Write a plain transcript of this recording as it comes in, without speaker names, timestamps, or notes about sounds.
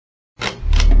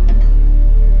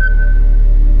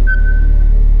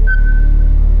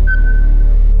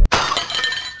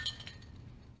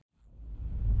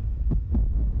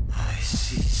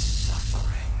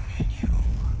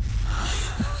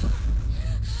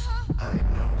I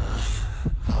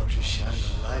know how to shine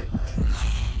a light.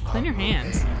 Clean your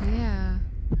hands. Yeah.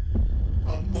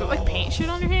 Is it like paint shit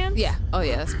on your hands? Yeah. Oh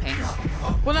yeah, that's paint.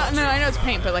 Well, no, I know it's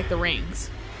paint, but like the rings.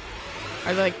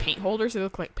 Are they like paint holders? They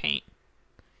look like paint.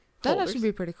 That holders. actually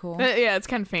be pretty cool. Yeah, it's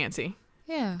kind of fancy.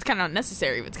 Yeah. It's kind of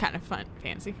unnecessary, but it's kind of fun,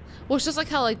 fancy. Well, it's just like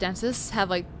how like dentists have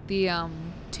like the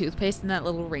toothpaste and that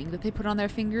little ring that they put on their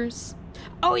fingers.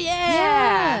 Oh yeah.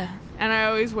 Yeah. And I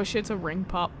always wish it's a ring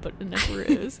pop, but it never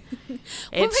is. One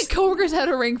of my coworkers had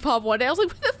a ring pop one day. I was like,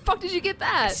 where the fuck did you get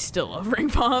I that? still love ring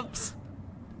pops.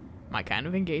 My kind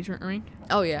of engagement ring.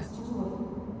 Oh yeah.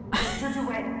 Mr.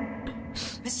 DeWitt.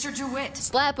 Mr. DeWitt.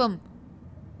 Slap him.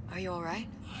 Are you alright?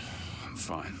 I'm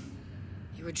fine.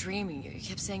 You were dreaming. You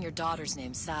kept saying your daughter's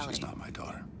name, Sally. She's not my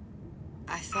daughter.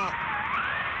 I thought...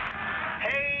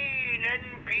 Pain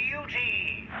and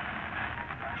beauty.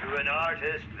 To an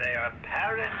artist, they are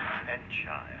parent and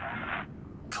child.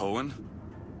 Cohen?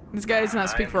 This guy does not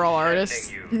speak for all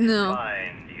artists. I'm sending you No. to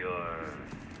find your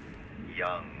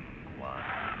young one.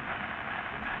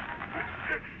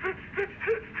 No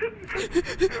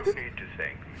need to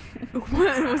thank me.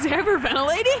 What, was he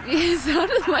hyperventilating? It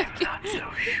sounded like it. Not so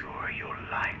sure you'll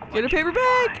like what Get a paper you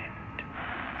bag. find.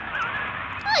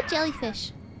 Ah,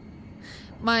 jellyfish.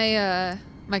 My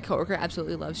coworker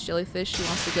absolutely loves jellyfish. She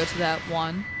wants to go to that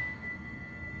one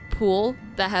pool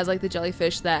that has like the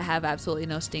jellyfish that have absolutely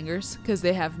no stingers because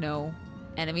they have no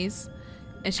enemies,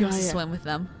 and she wants to yeah. swim with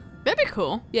them. That'd be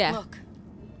cool. Yeah. Look,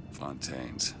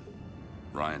 Fontaine's.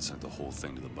 Ryan sent the whole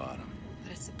thing to the bottom.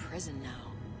 but it's a prison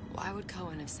now. Why would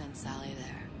Cohen have sent Sally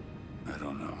there? I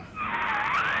don't know.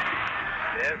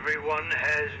 Everyone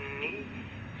has needs.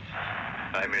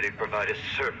 I merely provide a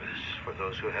service for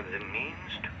those who have the means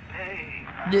to pay.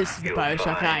 This is the You'll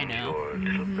Bioshock I find know. your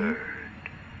little bird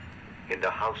in the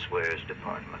housewares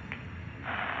department.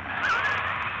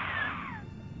 How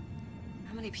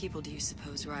many people do you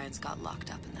suppose Ryan's got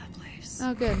locked up in that place?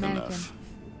 Oh, good mannequin. Enough.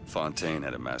 Fontaine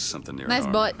had amassed something near Nice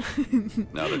an butt. army.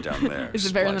 Now they're down there. Is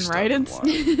it better than spliced up and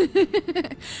Ryden's?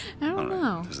 wild. I don't All right,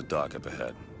 know. there's a dock up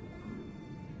ahead.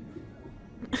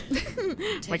 My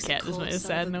Takes a cat just cold made a son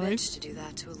sad of a noise. bitch to do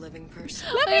that to a living person.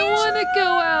 I want to go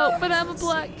out, but I'm a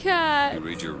black cat. You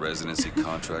read your residency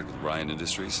contract with Ryan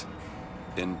Industries?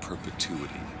 In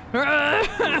perpetuity. We're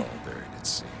I'm all buried at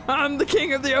sea. the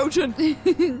king of the ocean.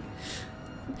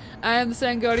 I am the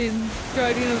sand guardian of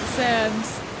the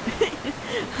sands.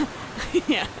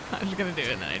 Yeah, I was gonna do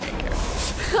it and then I didn't care.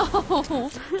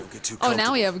 Oh, Don't get too oh, now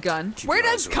comfortable. we have a gun. Keep Where your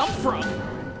did eyes this come open.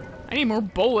 from? I need more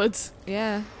bullets.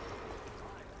 Yeah.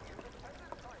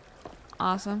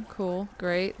 Awesome. Cool.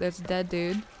 Great. There's a dead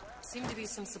dude. Seem to be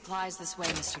some supplies this way,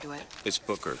 Mr. DeWitt. It's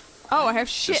Booker. Oh, I have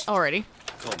shit Just- already.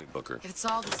 Call me Booker. If it's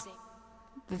all the same,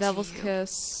 The to Devil's you.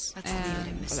 Kiss. Let's leave it in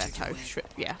And... Oh, Mr. that's how DeWitt. shit.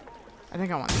 Yeah. I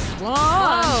think I want this one.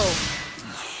 Whoa!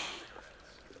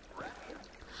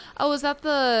 Oh, is that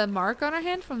the mark on her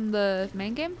hand from the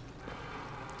main game?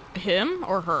 Him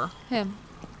or her? Him.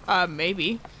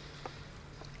 Maybe.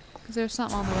 Because there's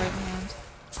something on the right hand.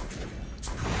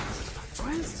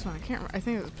 What is this one? I can't remember. I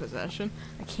think it was possession.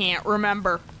 I can't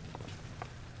remember.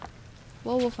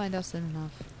 Well, we'll find out soon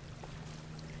enough.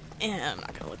 Yeah, I'm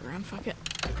not gonna look around. Fuck it.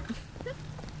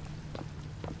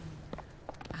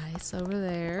 Ice over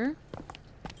there.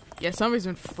 Yeah, somebody's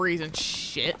been freezing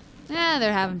shit. Yeah,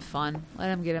 they're having fun. Let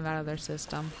them get him out of their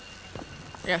system.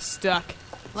 I got stuck.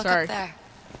 Look Sorry. up there.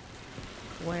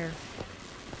 Where?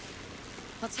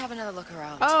 Let's have another look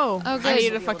around. Oh, Oh, I good. need We'll a be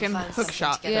able to fucking find hook something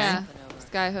shot to get thing. Yeah. something over.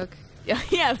 Skyhook. Yeah,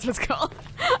 yeah, that's what it's called.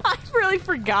 I really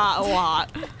forgot a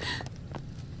lot.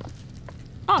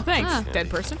 Oh, thanks, Ah. dead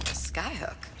person.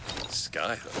 Skyhook.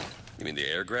 Skyhook? You mean the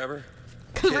air grabber?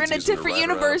 Because we're in a Kids using different to ride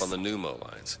around universe. up on the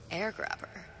pneumo lines. Air grabber.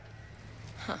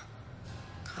 Huh.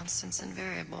 Constants and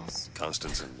variables.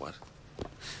 Constance and what?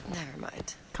 Never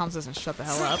mind. Comes doesn't shut the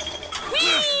hell up.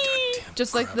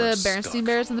 Just like the Grabber's Berenstein stuck.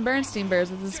 Bears and the Berenstein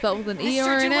Bears. It's spelled with an E Mr.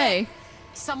 or an A. DeWitt.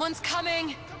 Someone's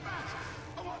coming.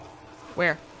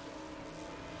 Where?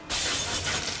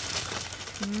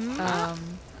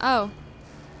 Oh.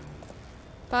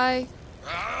 Bye.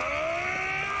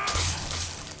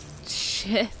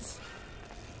 Shit.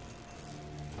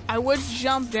 I would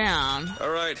jump down. All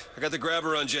right, I got the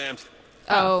grabber unjammed.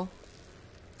 Oh.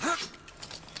 Oh,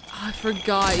 I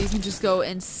forgot. You can just go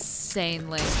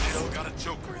insanely.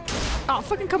 Oh,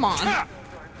 fucking come on.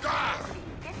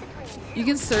 You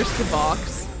can search the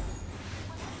box.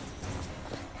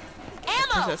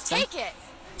 Ammo! Resisting. Take it!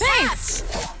 Thanks!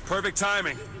 Perfect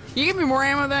timing. You give me more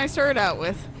ammo than I started out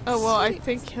with. Oh, well, I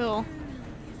think he'll...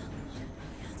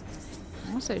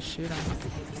 I want to say shoot him.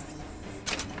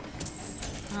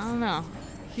 I don't know.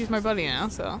 He's my buddy now,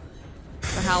 so...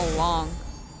 For how long?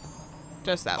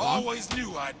 Just that long. Always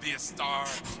knew I'd be a star.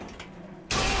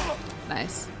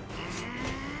 Nice.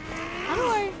 How do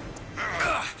I?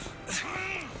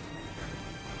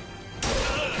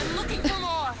 I'm looking for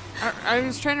more. I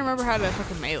was trying to remember how to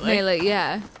fucking melee. Melee,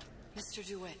 yeah. Mr.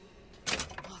 DeWitt,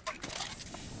 look.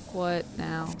 What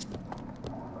now?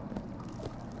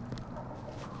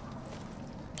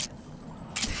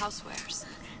 Housewares.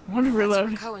 I want to That's where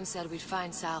reload. Cohen said we'd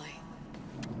find Sally.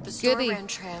 The store Goody. ran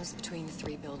trams between the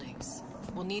 3 buildings.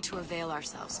 We'll need to avail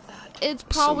ourselves of that. It's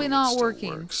probably Some of it not still working.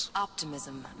 works.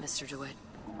 Optimism, Mr. DeWitt.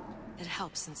 It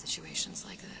helps in situations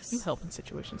like You this. help in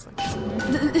situations like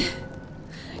this.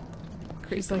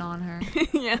 Creeping like- on her.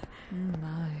 Yeah.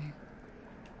 My.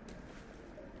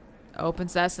 Open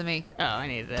sesame. Oh, I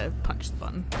need to punch the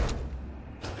button.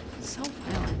 So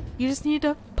violent. You just need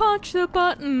to punch the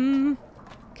button.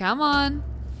 Come on.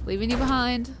 Leaving you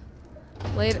behind.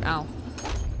 Later. Oh.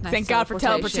 Nice Thank God for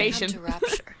teleportation. Come to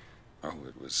Rapture. Oh,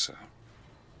 it was,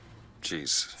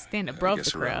 geez. Stand I above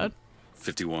guess the around crowd.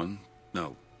 51?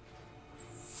 No.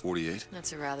 48?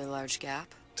 That's a rather large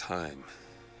gap. Time.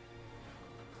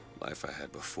 Life I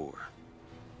had before.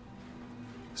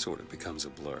 Sort of becomes a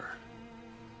blur.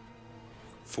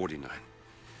 49.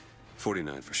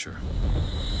 49 for sure.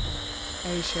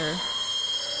 Are you sure?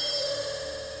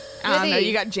 I don't know. Goody.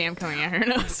 You got jam coming out her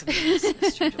nose.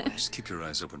 Mr. DeWitt. Just keep your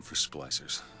eyes open for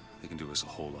splicers. They can do us a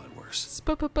whole lot worse.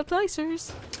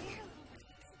 Splicers.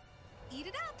 Eat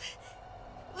it up.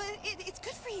 Well, it's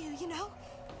good for you, you know.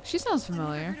 She sounds I never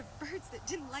familiar. heard of birds that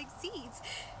didn't like seeds.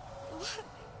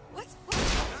 What's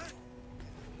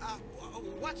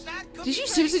What's that? Did you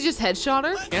seriously just headshot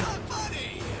her?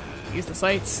 Yeah. Use the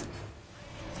sights.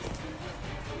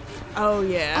 Oh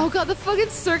yeah. Oh god, the fucking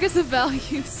circus of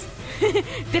values.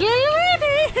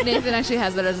 Nathan actually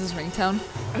has that as his ringtone.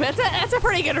 That's a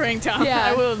pretty good ringtone. Yeah.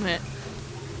 I will admit.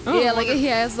 Yeah, like he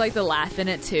has like the laugh in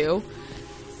it too.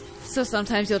 So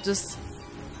sometimes you'll just,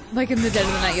 like in the dead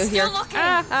of the night, you'll hear ah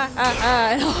ah ah ah.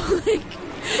 And I'll,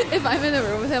 like, if I'm in the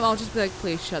room with him, I'll just be like,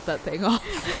 please shut that thing off.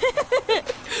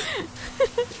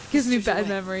 Gives me bad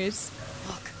memories.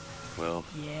 Look, Well,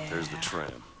 there's the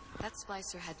tram. that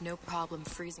splicer had no problem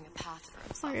freezing a path for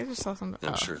himself. I just saw something.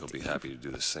 I'm Oh. sure he'll be happy to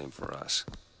do the same for us.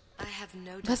 I have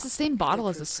no doubt. That's the same bottle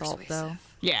as They're the salt, persuasive.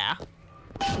 Yeah.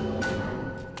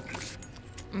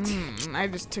 I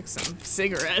just took some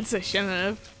cigarettes. I shouldn't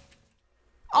have.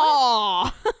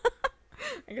 Oh.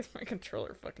 I guess my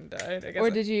controller fucking died. I guess. Or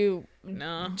did you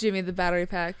No. Jimmy the battery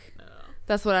pack? No.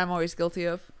 That's what I'm always guilty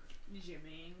of.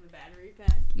 Jimmy, the battery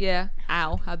pack. Yeah.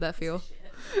 Ow. How'd that feel?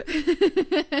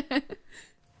 Mr.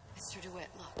 DeWitt,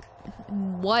 look.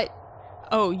 What?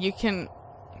 Oh, you can.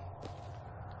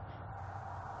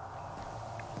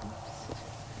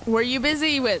 Were you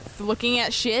busy with looking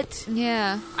at shit?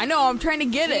 Yeah. I know. I'm trying to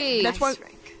get Jeez. it. That's why. Ice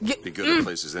rink. Get, Be good at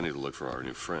places any to look for our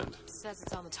new friend. Says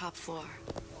it's on the top floor.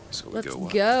 So we Let's go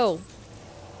up. go.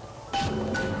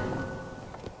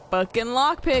 fucking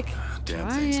lockpick. Damn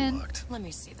thing's Ryan. locked. Let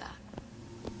me see that.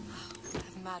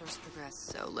 Have matters progressed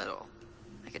so little?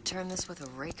 I could turn this with a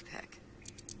rake pick.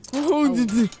 Oh,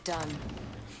 Done.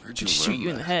 Where'd you shoot learn you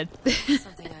in the that? head.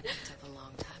 Something I picked up a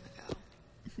long time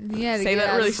ago. Yeah. To Say get that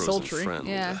out really of- Frozen sultry. friend leaves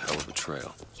Yeah. a hell of a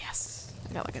trail. Yes.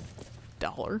 I got like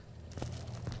 $1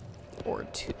 or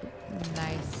two.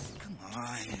 Nice. Come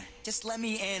on. Just let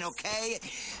me in, okay?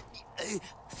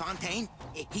 Fontaine,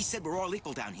 he said we're all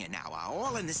equal down here now.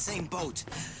 All in the same boat.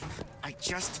 I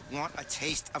just want a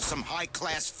taste of some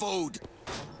high-class food.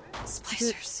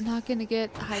 Splicers. You're not gonna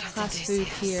get high class food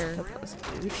here.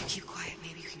 If you keep quiet,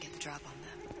 maybe you can get the drop on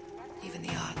them. Even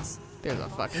the odds. There's a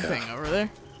fucking thing over there.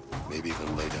 Maybe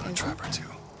even lay down a trap or two.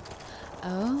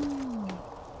 Oh.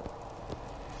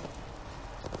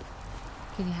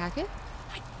 Can you hack it?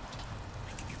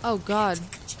 Oh god. You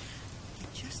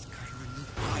just gotta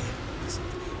remove wires.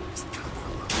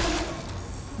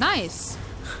 Nice.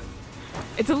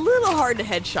 It's a little hard to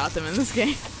headshot them in this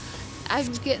game.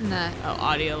 I'm getting that. Oh,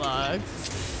 audio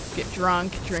logs. Get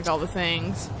drunk, drink all the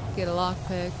things. Get a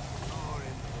lockpick.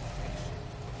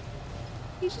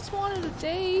 He just wanted a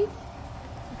date.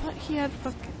 But he had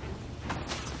fucking.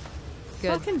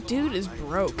 Good. Fucking dude is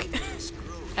broke.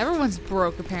 Everyone's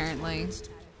broke apparently.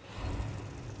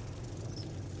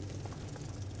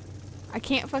 I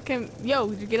can't fucking. Yo,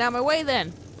 get out of my way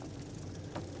then.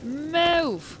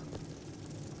 Move.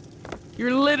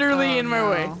 You're literally Oh, in my no.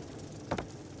 way.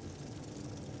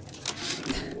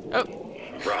 Oh,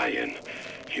 Ryan,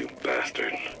 you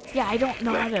bastard. yeah, I don't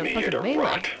know how Left to me here to fucking melee.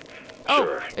 rot. Oh,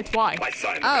 Sure. it's why. I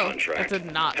signed the Oh, contract. that's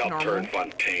a not Helped normal. turn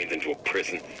Fontaine into a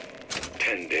prison.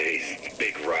 10 days,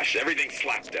 big rush, everything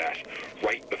slapdash.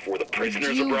 Right before the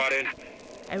prisoners you- were brought in,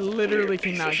 I literally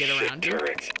cannot get Shit around you.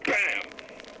 turrets. Bam!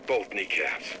 Both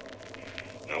kneecaps.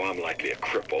 Now I'm likely a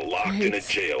cripple locked in a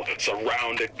jail,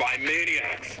 surrounded by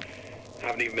maniacs. I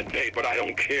haven't even been paid, but I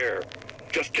don't care.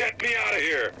 Just get me out of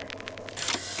here.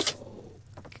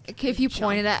 Okay, if you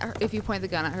point the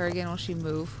gun at her again, will she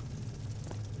move?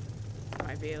 I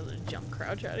might be able to jump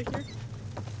crouch out of here.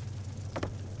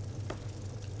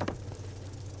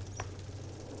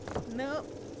 Nope.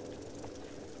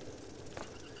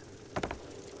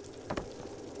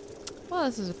 Well,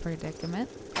 this is a predicament.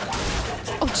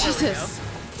 Oh, Jesus.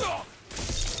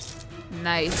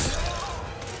 Nice.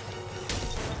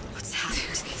 What's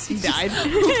happened? He died.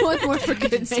 One more for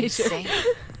good measure.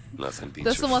 Nothing beats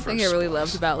That's the your one thing I first really spawns.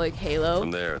 loved about like Halo.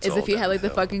 From there, it's is if all you had like the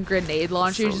downhill. fucking grenade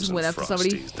launcher, you just Frozen went up to somebody,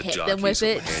 frosties, the hit them jockeys with will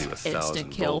it, hand you 1,000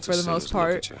 instant kill volts for as the soon most as they look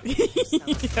part.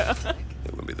 at you.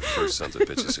 It would be the first sons of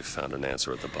bitches who found an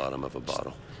answer at the bottom of a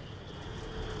bottle.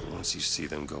 Once you see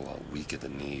them go all weak at the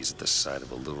knees at the sight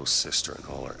of a little sister and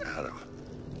all her Adam,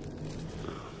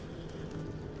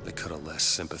 they cut a less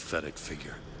sympathetic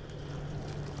figure.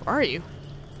 Where are you?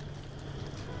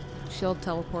 She'll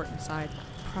teleport inside.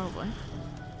 Probably.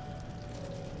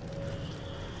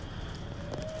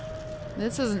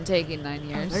 This isn't taking 9 Oh,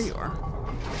 years. there you are.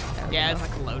 There we Yeah, go. it's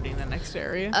like loading the next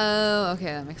area. Oh, okay,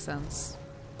 that makes sense.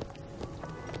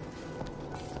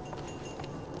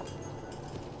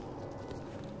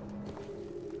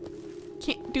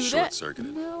 Can't do Short that.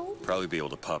 circuited. No. Probably be able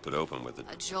to pop it open with it.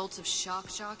 A jolt of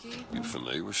shock jockey? You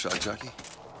familiar with Shock Jockey?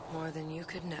 More than you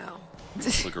could know.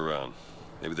 Look around.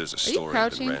 Maybe there's a you story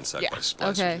crouching? been ransacked Yeah. by splicers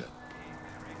Okay. yet.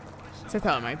 So I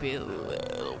thought it might be a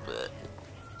little bit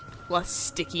less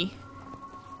sticky.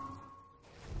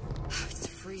 It's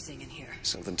freezing in here.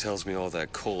 Something tells me all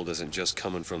that cold isn't just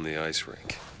coming from the ice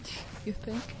rink. You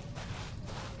think?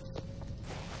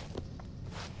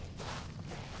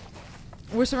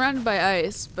 We're surrounded by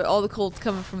ice, but all the cold's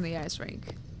coming from the ice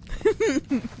rink.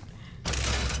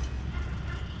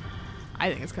 I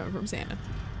think it's coming from Santa.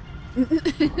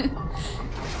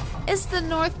 It's the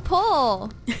North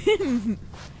Pole!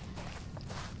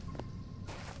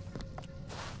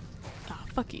 Oh,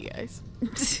 fuck you guys.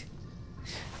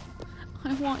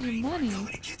 I want your money.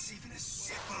 It gets even as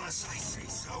simple as I say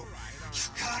so. You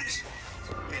got it.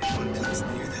 Anyone comes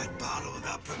near that bottle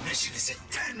without permission is a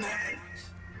dead man.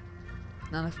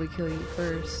 Not if we kill you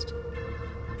first.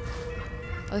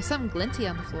 Oh, there's something glinty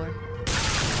on the floor.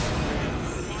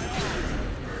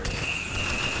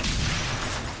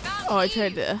 Oh, I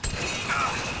tried to.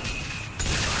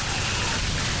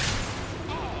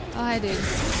 Oh, hi, dude.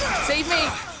 Save me!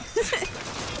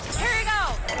 Here you go!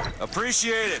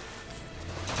 Appreciate it.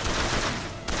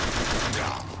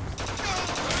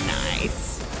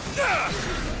 Nice.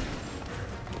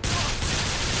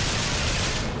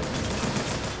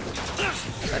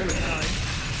 Better be fine.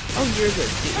 Oh, you're the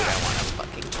dude I want to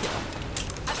fucking kill.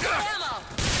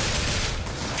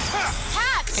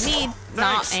 I need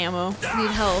not ammo.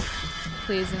 Need help.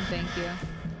 Please and thank you.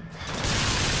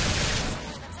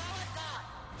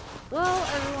 Well,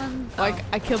 everyone... Like,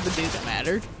 I killed the dude that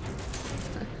mattered.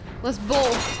 Let's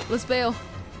bowl. Let's bail.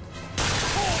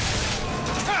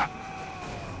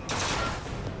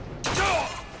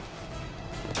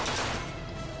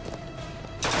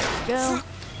 Go.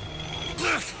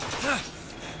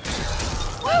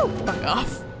 Woo! Fuck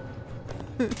off.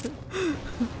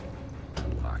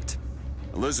 Locked.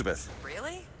 Elizabeth.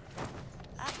 Really?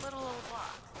 That little old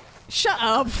lock. Shut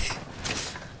up.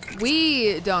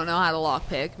 We don't know how to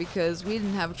lockpick because we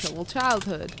didn't have a troubled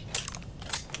childhood.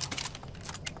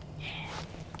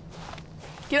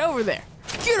 Get over there.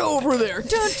 Get over there.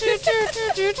 There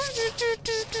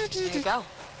you go.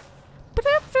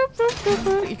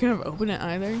 You can have open it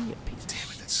either. You piece of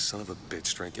Damn it, that son of a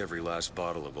bitch drank every last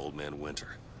bottle of Old Man Winter.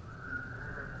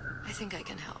 I think I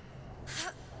can help.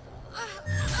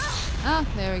 Oh,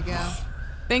 there we go.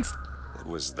 Thanks. What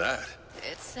was that?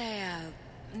 It's a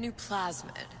new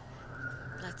plasmid.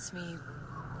 Lets me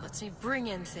bring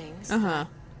in things. Uh-huh.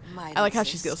 Might I like how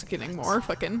she's exist. still getting more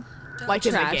fucking Don't like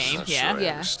in the trash. game. Not Yeah. sure I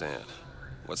Yeah. understand.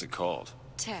 What's it called?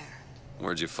 Tear.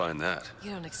 Where'd you find that? You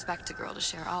don't expect a girl to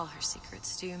share all her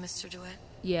secrets, do you, Mr. DeWitt?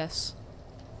 Yes.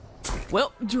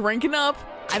 Well, drinking up.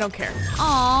 I don't care.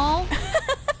 Aww.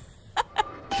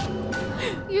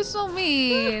 You're so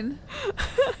mean.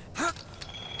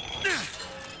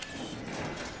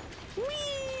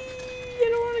 I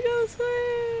don't want to go this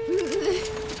way.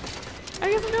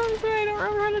 I guess I'm going this way. I don't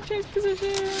remember how to change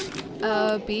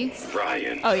position. B?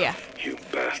 Ryan. Oh, yeah. You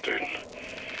bastard.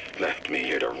 Left me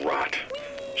here to rot.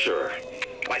 Sure,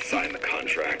 I signed the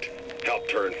contract. Helped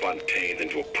turn Fontaine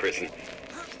into a prison.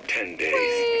 10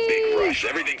 days. Big rush.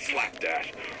 Everything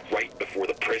slapdash. Right before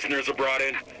the prisoners are brought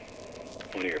in.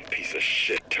 One of your piece of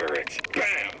shit turrets.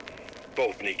 Bam!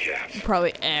 Both kneecaps.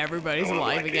 Probably everybody's Now I'm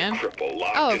alive like again. A cripple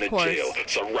locked Oh, in of a course. jail,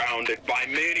 surrounded by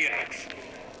maniacs.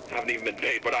 Haven't even been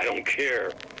paid, but I don't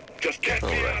care. Just get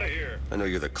me out of here. I know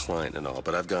you're the client and all,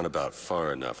 but I've gone about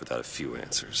far enough without a few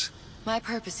answers. My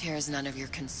purpose here is none of your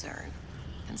concern.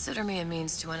 Consider me a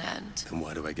means to an end. And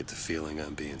why do I get the feeling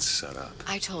I'm being set up?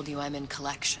 I told you I'm in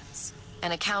collections.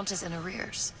 An account is in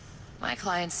arrears. My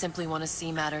clients simply want to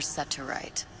see matters set to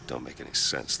right. Don't make any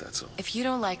sense, that's all. If you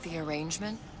don't like the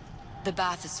arrangement, the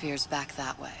bathysphere's back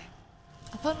that way.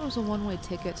 I thought it was a one-way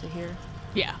ticket to here.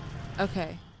 Yeah.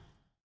 Okay.